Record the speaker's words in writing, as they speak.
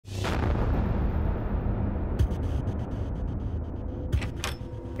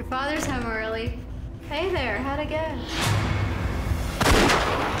Father's home early. Hey there, how'd it go?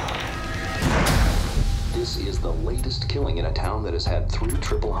 This is the latest killing in a town that has had 3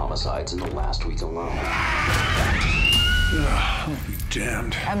 triple homicides in the last week alone. I'll be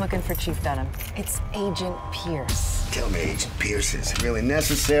damned. I'm looking for Chief Dunham. It's Agent Pierce. Tell me, Agent Pierce, is it really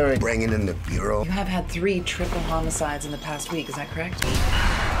necessary bringing in the bureau? You have had 3 triple homicides in the past week, is that correct?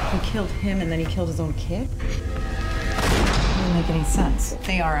 He killed him and then he killed his own kid? Doesn't make any sense.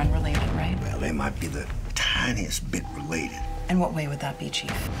 They are unrelated, right? Well, they might be the tiniest bit related. In what way would that be,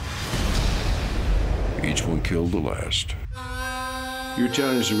 Chief? Each one killed the last. Your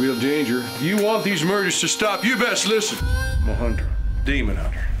town is a real danger. If you want these murders to stop, you best listen. I'm a hunter, demon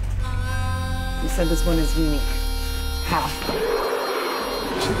hunter. You said this one is unique. How?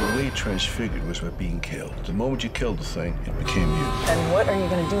 See, the way it transfigured was by being killed. The moment you killed the thing, it became you. And what are you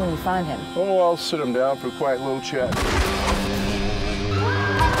going to do when you find him? Oh, I'll sit him down for a quiet little chat.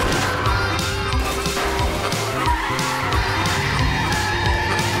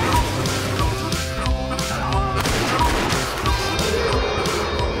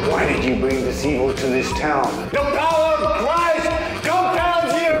 Why did you bring this evil to this town? The power of Christ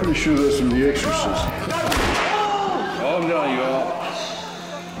compels you! Pretty sure that's from The Exorcist. Calm down, y'all.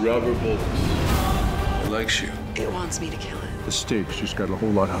 Rubber bullets. It likes you. It wants me to kill it. The stakes just got a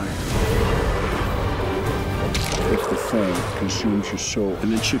whole lot higher. If the fang consumes your soul,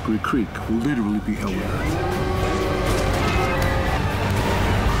 and then Chicory Creek will literally be hell on earth.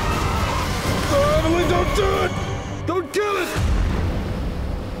 Oh, Evelyn, don't do it! Don't kill it!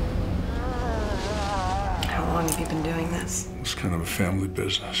 How long have you been doing this? It's kind of a family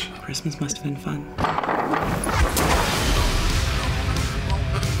business. Christmas must have been fun.